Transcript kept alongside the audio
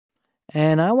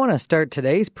And I want to start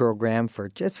today's program for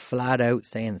just flat out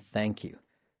saying thank you.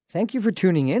 Thank you for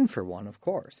tuning in, for one, of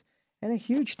course. And a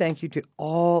huge thank you to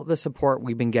all the support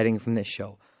we've been getting from this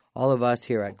show. All of us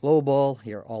here at Global,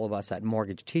 all of us at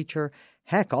Mortgage Teacher,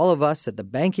 heck, all of us at the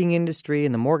banking industry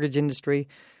and the mortgage industry.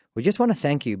 We just want to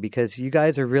thank you because you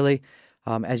guys are really,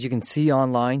 as you can see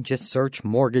online, just search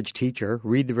Mortgage Teacher,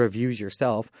 read the reviews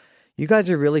yourself. You guys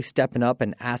are really stepping up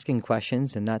and asking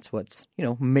questions, and that's what's,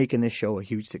 making this show a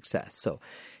huge success. So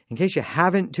in case you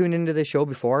haven't tuned into this show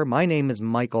before, my name is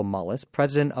Michael Mullis,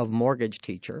 president of Mortgage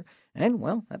Teacher. And,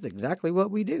 well, that's exactly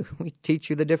what we do. We teach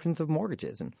you the difference of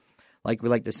mortgages. And like we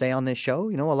like to say on this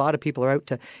show, a lot of people are out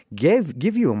to give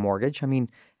you a mortgage. I mean,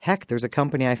 heck, there's a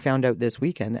company I found out this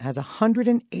weekend that has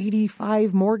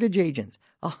 185 mortgage agents.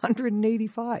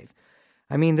 185.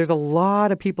 I mean, there's a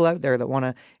lot of people out there that want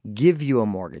to give you a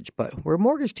mortgage. But where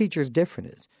Mortgage Teacher is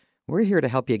different is we're here to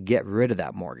help you get rid of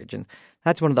that mortgage. And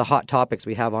that's one of the hot topics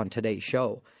we have on today's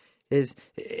show.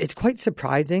 It's quite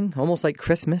surprising, almost like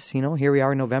Christmas. Here we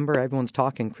are in November, everyone's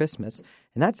talking Christmas.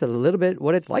 And that's a little bit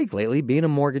what it's like lately being a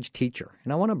mortgage teacher.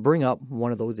 And I want to bring up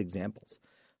one of those examples.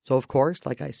 So, of course,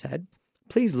 like I said,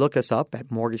 please look us up at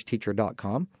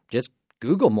mortgageteacher.com. Just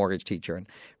Google Mortgage Teacher and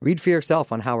read for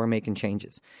yourself on how we're making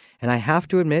changes. And I have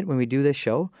to admit, when we do this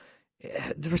show,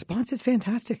 the response is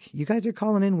fantastic. You guys are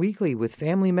calling in weekly with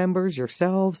family members,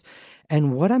 yourselves.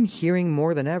 And what I'm hearing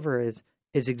more than ever is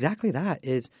exactly that,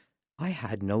 I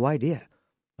had no idea.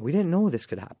 We didn't know this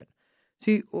could happen.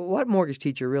 See, what Mortgage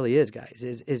Teacher really is, guys,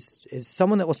 is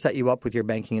someone that will set you up with your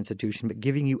banking institution, but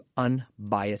giving you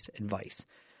unbiased advice.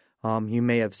 You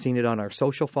may have seen it on our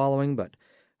social following, but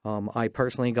I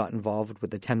personally got involved with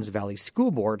the Thames Valley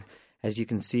School Board, as you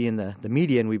can see in the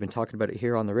media, and we've been talking about it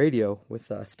here on the radio with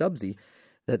Stubbsy,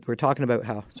 that we're talking about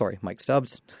how, Mike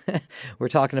Stubbs, we're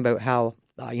talking about how,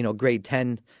 grade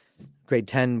 10,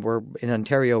 we're in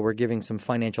Ontario, we're giving some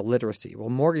financial literacy. Well,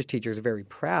 Mortgage Teachers are very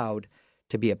proud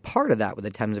to be a part of that with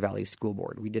the Thames Valley School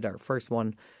Board. We did our first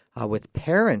one with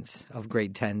parents of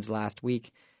grade 10s last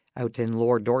week out in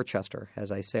Lower Dorchester,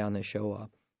 as I say on this show.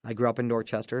 I grew up in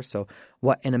Dorchester, so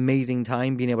what an amazing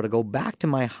time being able to go back to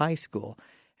my high school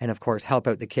and, of course, help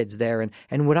out the kids there.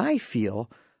 And what I feel,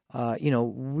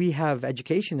 we have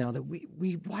education now that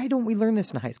why don't we learn this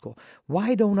in high school?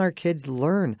 Why don't our kids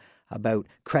learn about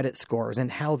credit scores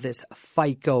and how this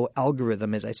FICO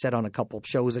algorithm, as I said on a couple of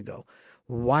shows ago,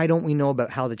 why don't we know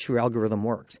about how the true algorithm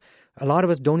works? A lot of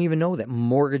us don't even know that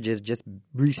mortgages just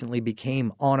recently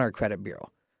became on our credit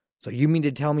bureau. So you mean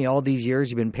to tell me all these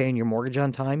years you've been paying your mortgage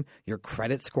on time, your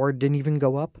credit score didn't even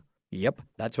go up? Yep,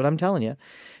 that's what I'm telling you.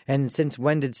 And since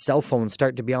when did cell phones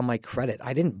start to be on my credit?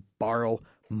 I didn't borrow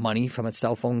money from a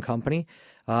cell phone company.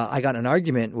 I got in an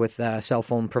argument with a cell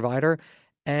phone provider,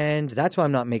 and that's why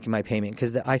I'm not making my payment,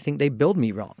 because I think they billed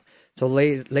me wrong. So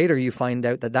later you find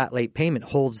out that late payment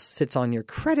sits on your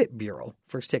credit bureau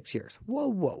for 6 years.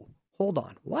 Whoa, hold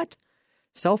on. What?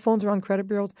 Cell phones are on credit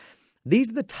bureaus?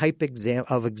 These are the type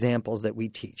of examples that we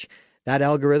teach. That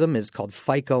algorithm is called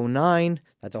FICO 9.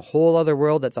 That's a whole other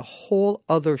world. That's a whole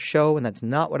other show, and that's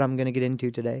not what I'm going to get into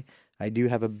today. I do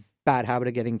have a bad habit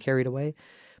of getting carried away.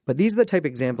 But these are the type of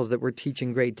examples that we're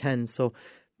teaching grade 10. So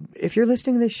if you're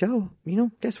listening to this show,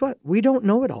 guess what? We don't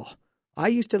know it all. I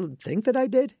used to think that I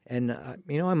did, and,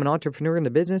 I'm an entrepreneur in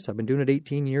the business. I've been doing it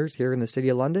 18 years here in the city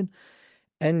of London.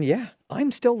 And yeah, I'm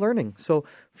still learning. So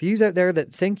for you out there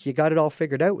that think you got it all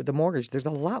figured out with the mortgage, there's a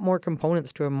lot more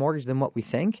components to a mortgage than what we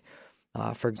think.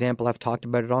 For example, I've talked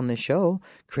about it on this show,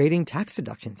 creating tax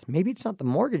deductions. Maybe it's not the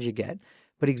mortgage you get,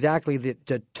 but exactly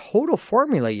the total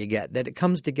formula you get, that it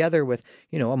comes together with,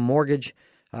 a mortgage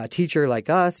teacher like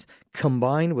us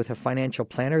combined with a financial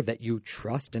planner that you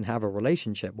trust and have a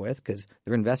relationship with because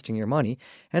they're investing your money.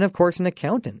 And of course, an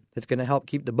accountant that's going to help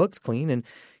keep the books clean and,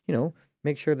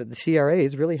 make sure that the CRA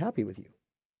is really happy with you.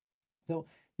 So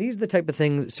these are the type of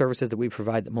services that we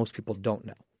provide that most people don't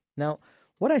know. Now,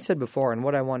 what I said before and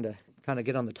what I wanted to kind of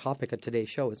get on the topic of today's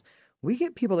show is we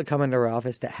get people that come into our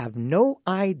office that have no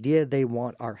idea they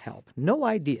want our help. No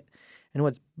idea. And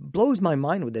what blows my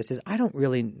mind with this is I don't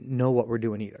really know what we're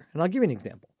doing either. And I'll give you an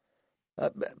example.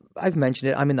 I've mentioned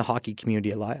it. I'm in the hockey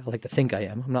community a lot. I like to think I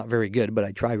am. I'm not very good, but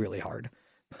I try really hard.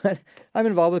 But I'm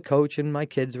involved with coach, and my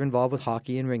kids are involved with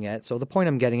hockey and ringette. So the point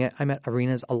I'm getting at, I'm at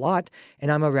arenas a lot, and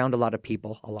I'm around a lot of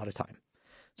people a lot of time.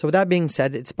 So with that being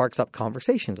said, it sparks up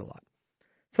conversations a lot.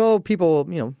 So people,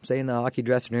 say in the hockey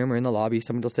dressing room or in the lobby,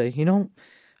 someone will say,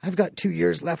 I've got 2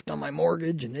 years left on my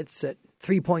mortgage, and it's at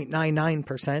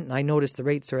 3.99%, and I notice the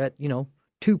rates are at,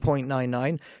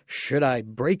 2.99. Should I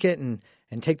break it and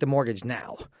take the mortgage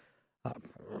now?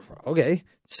 Okay,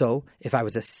 So if I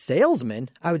was a salesman,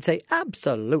 I would say,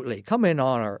 absolutely, come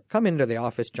into the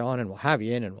office, John, and we'll have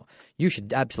you in, and you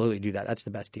should absolutely do that. That's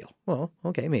the best deal. Well,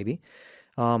 okay, maybe.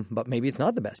 But maybe it's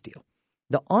not the best deal.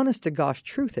 The honest to gosh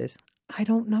truth is, I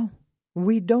don't know.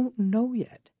 We don't know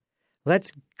yet.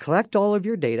 Let's collect all of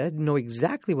your data, know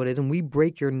exactly what it is, and we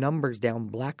break your numbers down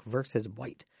black versus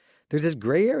white. There's this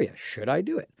gray area. Should I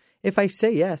do it? If I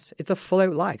say yes, it's a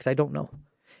full-out lie because I don't know.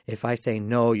 If I say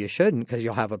no, you shouldn't because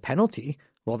you'll have a penalty,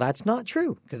 well, that's not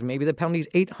true because maybe the penalty is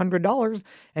 $800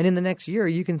 and in the next year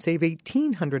you can save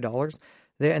 $1,800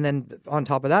 there, and then on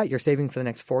top of that, you're saving for the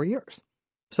next 4 years.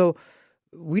 So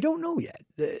we don't know yet.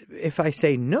 If I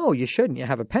say no, you shouldn't, you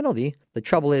have a penalty, the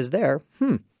trouble is there,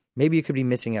 maybe you could be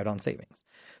missing out on savings.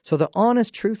 So the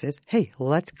honest truth is, hey,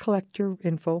 let's collect your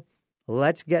info.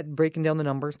 Let's get breaking down the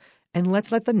numbers, and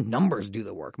let's let the numbers do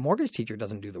the work. Mortgage Teacher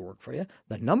doesn't do the work for you.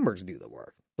 The numbers do the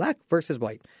work. Black versus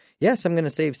white. Yes, I'm going to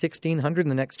save $1,600 in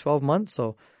the next 12 months,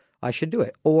 so I should do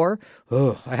it. Or,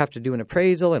 I have to do an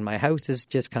appraisal, and my house is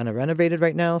just kind of renovated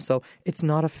right now, so it's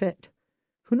not a fit.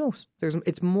 Who knows?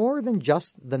 It's more than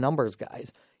just the numbers,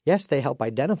 guys. Yes, they help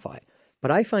identify,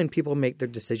 but I find people make their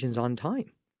decisions on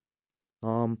time.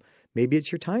 Maybe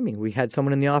it's your timing. We had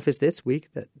someone in the office this week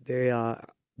that they're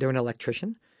an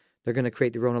electrician. They're going to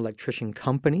create their own electrician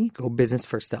company, go business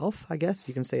for self, I guess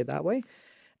you can say it that way.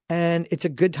 And it's a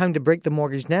good time to break the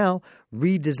mortgage now,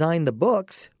 redesign the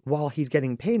books while he's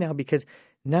getting paid now, because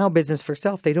now business for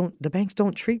self, the banks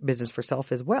don't treat business for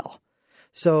self as well.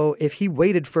 So if he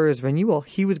waited for his renewal,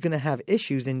 he was going to have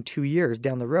issues in 2 years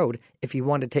down the road if he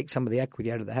wanted to take some of the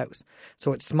equity out of the house.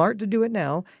 So it's smart to do it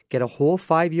now, get a whole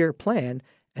 5-year plan,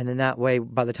 and then that way,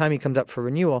 by the time he comes up for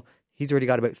renewal, he's already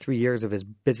got about 3 years of his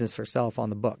business for self on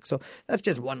the book. So that's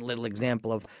just one little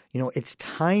example of, it's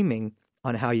timing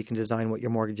on how you can design what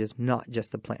your mortgage is, not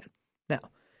just the plan. Now,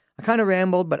 I kind of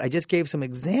rambled, but I just gave some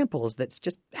examples that's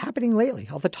just happening lately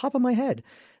off the top of my head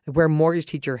where Mortgage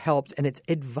Teacher helps, and it's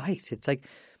advice. It's like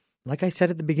I said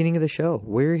at the beginning of the show,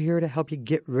 we're here to help you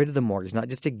get rid of the mortgage, not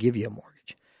just to give you a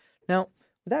mortgage. Now,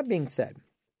 with that being said,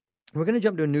 we're going to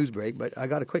jump to a news break, but I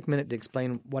got a quick minute to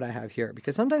explain what I have here,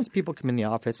 because sometimes people come in the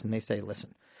office and they say,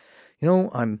 listen,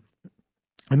 I'm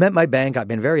at my bank. I've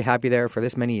been very happy there for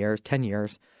this many years, 10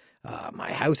 years.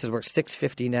 My house is worth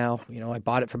 $650 now. I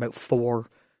bought it for about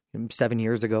 7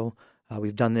 years ago.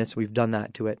 We've done this, we've done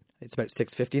that to it. It's about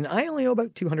 $650, and I only owe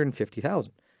about $250,000.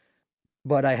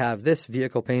 But I have this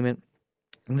vehicle payment,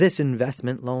 this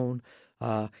investment loan.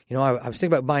 I was thinking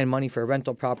about buying money for a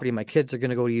rental property. My kids are going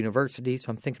to go to university, so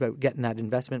I'm thinking about getting that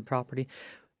investment property.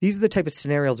 These are the type of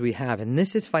scenarios we have, and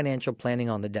this is financial planning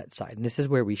on the debt side, and this is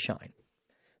where we shine.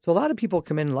 So a lot of people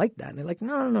come in like that, and they're like,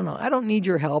 no, I don't need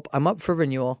your help. I'm up for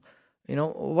renewal.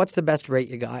 What's the best rate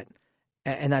you got?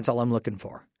 And that's all I'm looking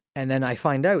for. And then I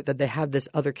find out that they have this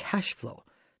other cash flow.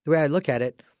 The way I look at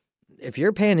it, if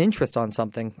you're paying interest on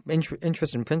something,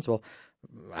 interest in principal,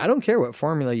 I don't care what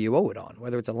formula you owe it on,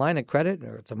 whether it's a line of credit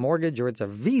or it's a mortgage or it's a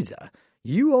Visa,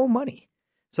 you owe money.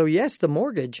 So yes, the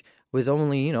mortgage was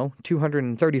only,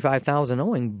 $235,000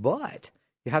 owing, but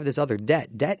you have this other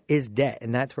debt. Debt is debt,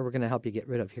 and that's what we're going to help you get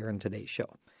rid of here in today's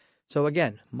show. So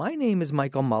again, my name is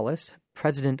Michael Mullis,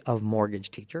 president of Mortgage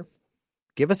Teacher.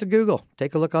 Give us a Google.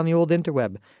 Take a look on the old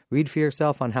interweb. Read for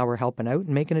yourself on how we're helping out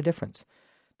and making a difference.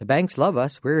 The banks love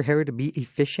us. We're here to be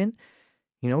efficient.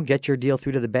 Get your deal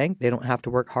through to the bank. They don't have to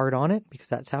work hard on it because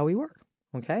that's how we work.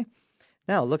 Okay?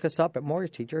 Now, look us up at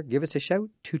Mortgage Teacher. Give us a shout,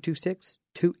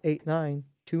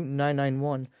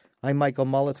 226-289-2991. I'm Michael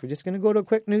Mullis. We're just going to go to a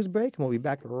quick news break, and we'll be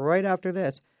back right after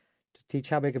this to teach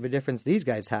how big of a difference these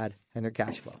guys had in their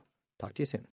cash flow. Talk to you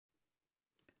soon.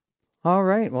 All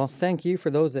right. Well, thank you for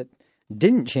those that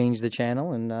didn't change the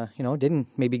channel and, didn't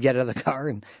maybe get out of the car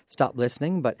and stop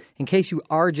listening. But in case you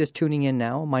are just tuning in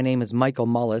now, my name is Michael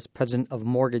Mullis, president of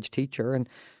Mortgage Teacher. And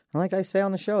like I say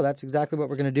on the show, that's exactly what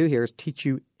we're going to do here is teach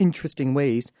you interesting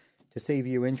ways to save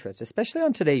you interest, especially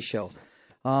on today's show.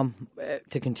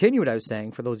 To continue what I was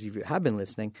saying, for those of you who have been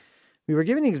listening, we were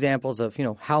giving examples of,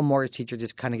 how Mortgage Teacher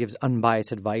just kind of gives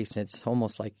unbiased advice. And it's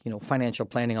almost like, financial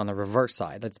planning on the reverse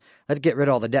side. Let's get rid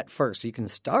of all the debt first so you can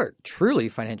start truly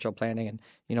financial planning and,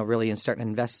 really and start to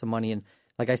invest some money and,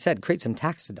 like I said, create some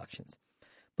tax deductions.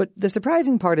 But the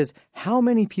surprising part is how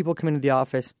many people come into the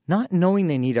office not knowing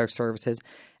they need our services.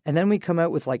 And then we come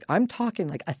out with I'm talking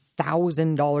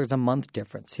 $1,000 a month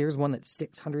difference. Here's one that's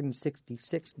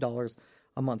 $666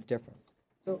 a month difference.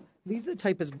 So these are the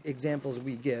type of examples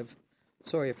we give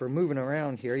Sorry if we're moving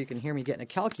around here. You can hear me getting a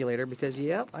calculator because,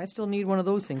 I still need one of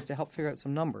those things to help figure out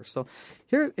some numbers. So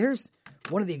here's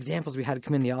one of the examples we had to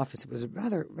come in the office. It was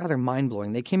rather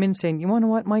mind-blowing. They came in saying, you want to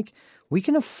know what, Mike? We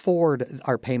can afford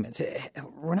our payments.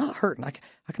 We're not hurting.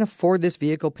 I can afford this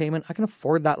vehicle payment. I can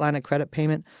afford that line of credit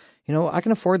payment. I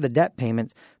can afford the debt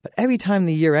payments. But every time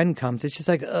the year end comes, it's just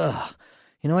like, ugh.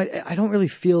 I don't really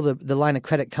feel the line of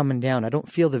credit coming down. I don't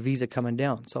feel the Visa coming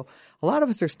down. So a lot of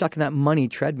us are stuck in that money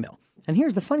treadmill. And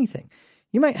here's the funny thing: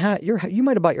 you might have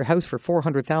bought your house for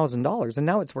 $400,000, and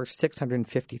now it's worth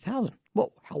 $650,000.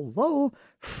 Well, hello,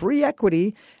 free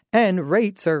equity, and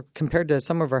rates are compared to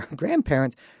some of our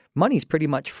grandparents. Money's pretty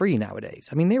much free nowadays.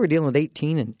 I mean, they were dealing with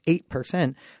 18 and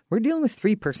 8%. We're dealing with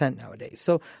 3% nowadays.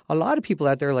 So a lot of people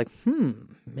out there are like,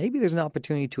 maybe there's an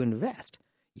opportunity to invest.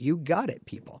 You got it,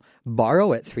 people.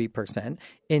 Borrow at 3%,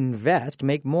 invest,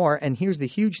 make more. And here's the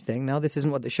huge thing. Now, this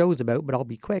isn't what the show is about, but I'll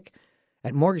be quick.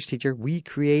 At Mortgage Teacher, we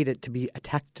create it to be a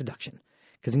tax deduction.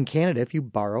 Because in Canada, if you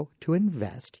borrow to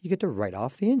invest, you get to write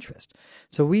off the interest.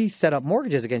 So we set up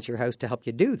mortgages against your house to help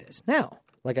you do this. Now,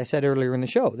 like I said earlier in the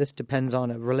show, this depends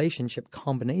on a relationship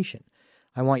combination.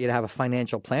 I want you to have a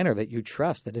financial planner that you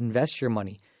trust, that invests your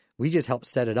money. We just help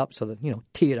set it up so that,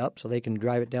 tee it up so they can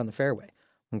drive it down the fairway.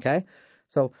 Okay?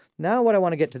 So now what I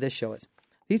want to get to this show is,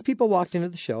 these people walked into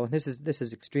the show, and this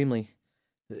is extremely,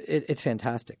 it's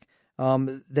fantastic.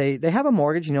 They have a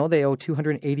mortgage, they owe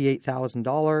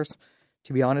 $288,000.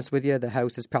 To be honest with you, the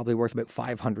house is probably worth about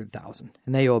 $500,000,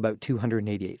 and they owe about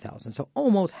 $288,000, so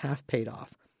almost half paid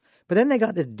off. But then they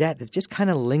got this debt that's just kind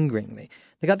of lingering.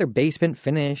 They got their basement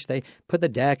finished, they put the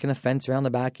deck and a fence around the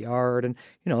backyard, and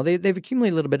they've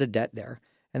accumulated a little bit of debt there.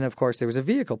 And of course, there was a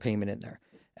vehicle payment in there.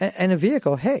 And a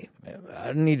vehicle, hey, I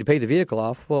don't need to pay the vehicle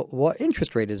off. Well, what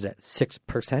interest rate is that?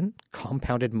 6%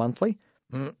 compounded monthly?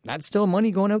 That's still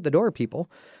money going out the door,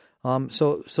 people.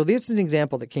 So this is an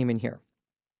example that came in here.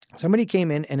 Somebody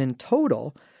came in, and in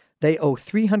total, they owe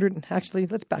 $300. Actually,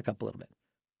 let's back up a little bit.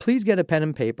 Please get a pen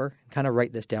and paper and kind of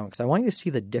write this down because I want you to see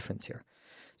the difference here.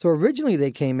 So originally,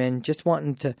 they came in just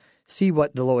wanting to see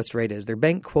what the lowest rate is. Their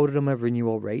bank quoted them a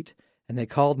renewal rate, and they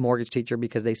called Mortgage Teacher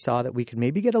because they saw that we could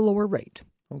maybe get a lower rate.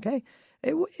 Okay?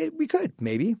 We could,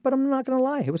 maybe, but I'm not going to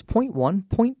lie. It was 0.1,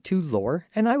 0.2 lower,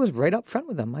 and I was right up front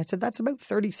with them. I said, that's about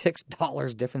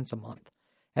 $36 difference a month.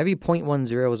 Every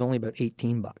 0.10 was only about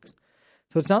 $18.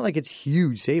 So it's not like it's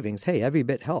huge savings. Hey, every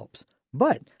bit helps.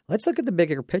 But let's look at the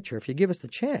bigger picture. If you give us the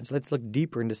chance, let's look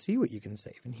deeper into see what you can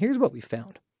save. And here's what we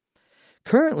found.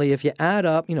 Currently, if you add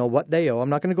up, what they owe, I'm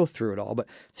not going to go through it all, but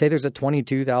say there's a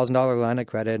 $22,000 line of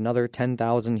credit, another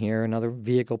 $10,000 here, another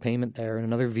vehicle payment there, and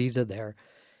another Visa there.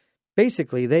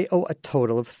 Basically, they owe a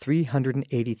total of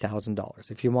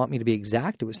 $380,000. If you want me to be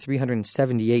exact, it was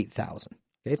 $378,000.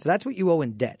 Okay, so that's what you owe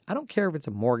in debt. I don't care if it's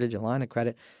a mortgage, a line of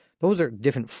credit. Those are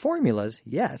different formulas,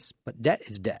 yes, but debt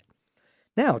is debt.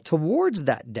 Now, towards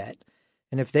that debt,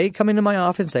 and if they come into my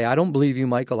office and say, I don't believe you,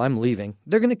 Michael, I'm leaving,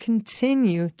 they're going to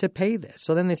continue to pay this.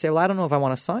 So then they say, well, I don't know if I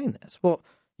want to sign this. Well,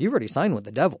 you've already signed with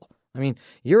the devil. I mean,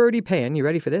 you're already paying, you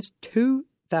ready for this?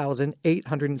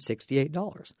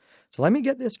 $2,868. So let me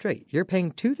get this straight. You're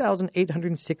paying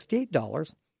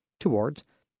 $2,868 towards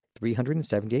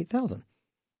 $378,000.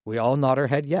 We all nod our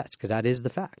head yes, because that is the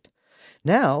fact.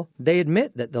 Now, they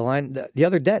admit that the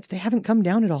other debts, they haven't come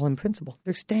down at all in principal.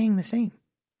 They're staying the same.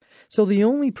 So the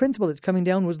only principal that's coming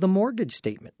down was the mortgage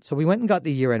statement. So we went and got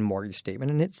the year-end mortgage statement,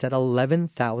 and it said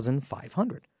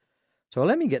 $11,500. So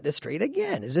let me get this straight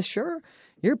again. Is this sure?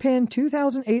 You're paying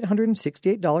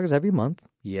 $2,868 every month.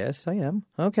 Yes, I am.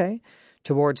 Okay.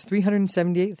 Towards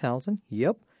 $378,000.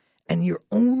 Yep. And you're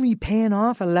only paying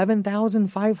off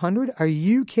 $11,500? Are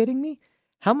you kidding me?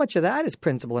 How much of that is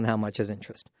principal and how much is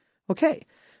interest? Okay.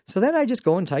 So then I just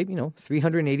go and type,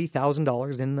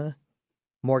 $380,000 in the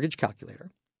mortgage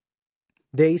calculator.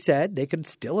 They said they could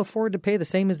still afford to pay the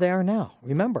same as they are now.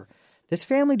 Remember, this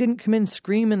family didn't come in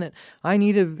screaming that I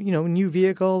need a new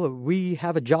vehicle, we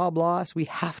have a job loss, we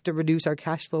have to reduce our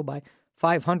cash flow by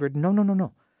 $500.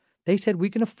 No. They said we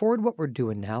can afford what we're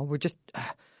doing now. We're just,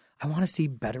 I want to see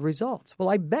better results. Well,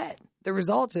 I bet the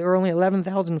results are only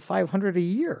 $11,500 a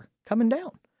year coming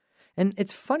down. And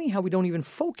it's funny how we don't even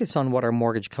focus on what our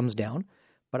mortgage comes down.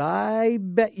 But I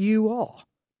bet you all,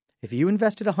 if you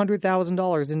invested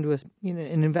 $100,000 into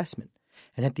an investment,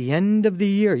 and at the end of the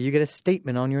year you get a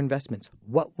statement on your investments,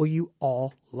 what will you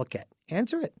all look at?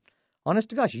 Answer it. Honest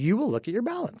to gosh, you will look at your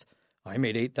balance. I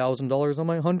made $8,000 on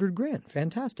my $100,000.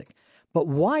 Fantastic. But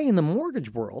why in the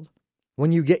mortgage world,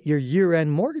 when you get your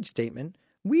year-end mortgage statement,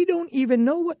 we don't even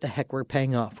know what the heck we're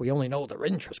paying off. We only know their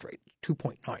interest rate,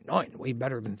 2.99, way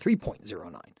better than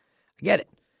 3.09. I get it.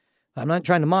 I'm not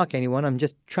trying to mock anyone. I'm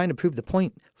just trying to prove the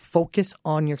point. Focus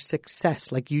on your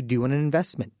success like you do in an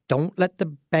investment. Don't let the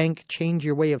bank change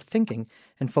your way of thinking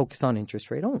and focus on interest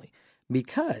rate only.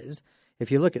 Because if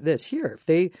you look at this here, if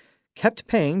they kept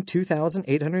paying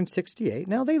 $2,868,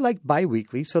 now they like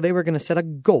biweekly, so they were going to set a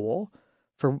goal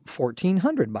for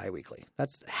 $1,400 biweekly.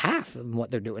 That's half of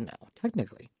what they're doing now,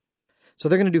 technically. So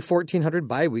they're going to do $1,400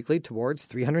 biweekly towards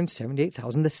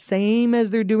 $378,000, the same as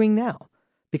they're doing now,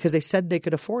 because they said they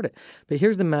could afford it. But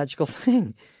here's the magical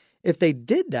thing. If they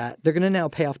did that, they're going to now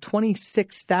pay off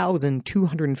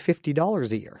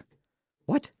 $26,250 a year.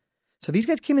 What? So these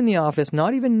guys came in the office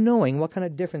not even knowing what kind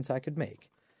of difference I could make,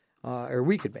 or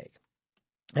we could make.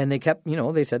 And they kept,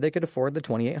 they said they could afford the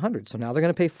 $2,800. So now they're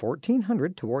going to pay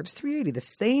 $1,400 towards $380, the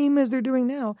same as they're doing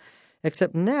now,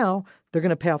 except now they're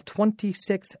going to pay off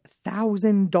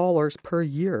 $26,000 per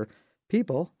year.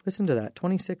 People, listen to that,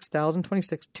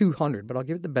 $26,200, but I'll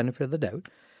give it the benefit of the doubt,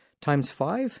 times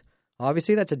 5.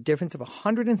 Obviously, that's a difference of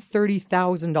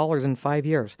 $130,000 in 5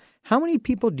 years. How many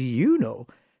people do you know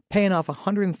paying off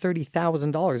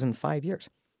 $130,000 in 5 years?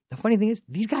 The funny thing is,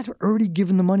 these guys were already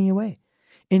giving the money away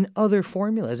in other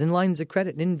formulas, in lines of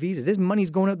credit, in visas. This money's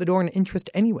going out the door in interest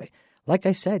anyway. Like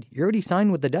I said, you're already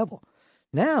signed with the devil.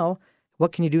 Now,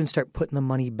 what can you do and start putting the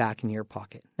money back in your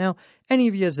pocket? Now, any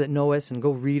of you that know us and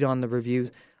go read on the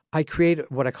reviews, I create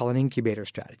what I call an incubator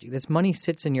strategy. This money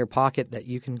sits in your pocket that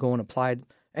you can go and apply.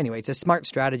 Anyway, it's a smart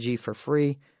strategy for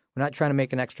free. We're not trying to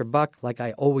make an extra buck. Like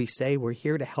I always say, we're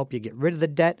here to help you get rid of the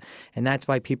debt. And that's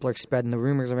why people are spreading the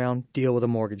rumors around, deal with a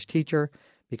mortgage teacher,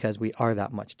 because we are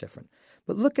that much different.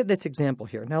 But look at this example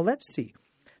here. Now, let's see.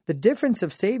 The difference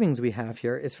of savings we have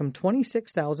here is from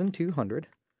 $26,200.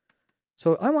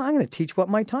 So I'm going to teach what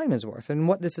my time is worth and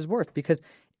what this is worth, because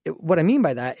what I mean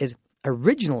by that is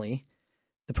originally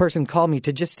the person called me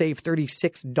to just save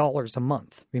 $36 a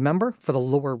month. Remember? For the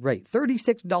lower rate.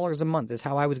 $36 a month is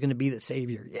how I was going to be the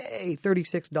savior. Yay,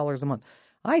 $36 a month.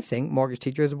 I think Mortgage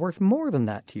Teacher is worth more than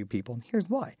that to you people. And here's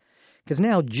why. Because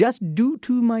now, just due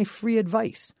to my free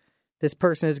advice, this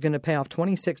person is going to pay off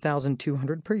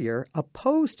 $26,200 per year,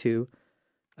 opposed to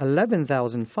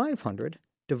 $11,500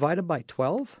 divided by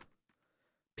 12.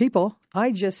 People,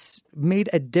 I just made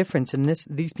a difference in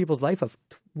these people's life of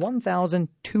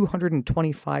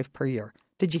 $1,225 per year.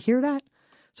 Did you hear that?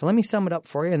 So let me sum it up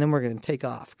for you, and then we're going to take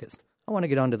off because I want to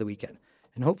get on to the weekend.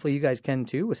 And hopefully you guys can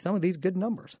too with some of these good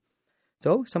numbers.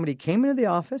 So somebody came into the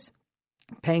office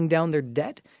paying down their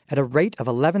debt at a rate of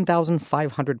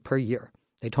 $11,500 per year.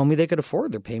 They told me they could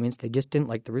afford their payments. They just didn't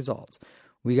like the results.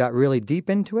 We got really deep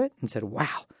into it and said,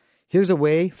 wow, here's a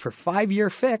way for 5-year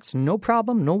fix. No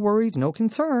problem, no worries, no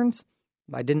concerns.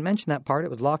 I didn't mention that part.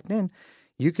 It was locked in.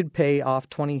 You could pay off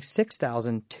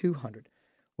 $26,200,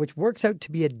 which works out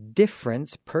to be a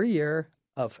difference per year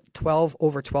of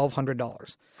over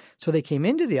 $1,200. So they came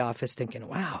into the office thinking,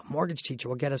 wow, Mortgage Teacher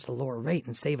will get us a lower rate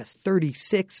and save us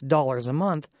 $36 a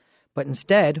month. But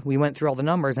instead, we went through all the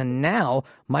numbers, and now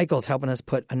Michael's helping us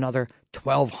put another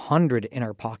 $1,200 in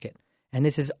our pocket. And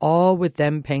this is all with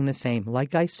them paying the same.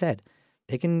 Like I said,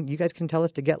 you guys can tell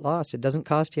us to get lost. It doesn't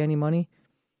cost you any money.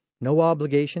 No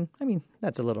obligation. I mean,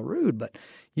 that's a little rude, but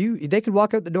they could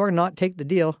walk out the door and not take the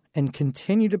deal and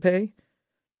continue to pay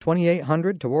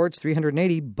 $2,800 towards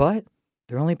 $380, but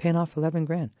they're only paying off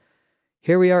 $11,000.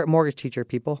 Here we are at Mortgage Teacher,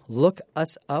 people. Look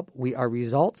us up. We are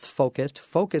results focused.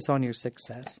 Focus on your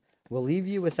success. We'll leave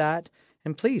you with that.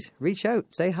 And please reach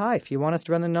out. Say hi. If you want us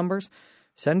to run the numbers,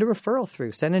 send a referral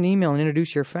through. Send an email and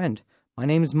introduce your friend. My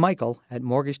name is Michael at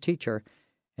Mortgage Teacher,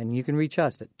 and you can reach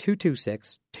us at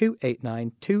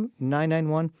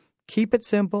 226-289-2991. Keep it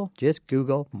simple. Just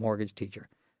Google Mortgage Teacher.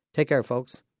 Take care,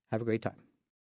 folks. Have a great time.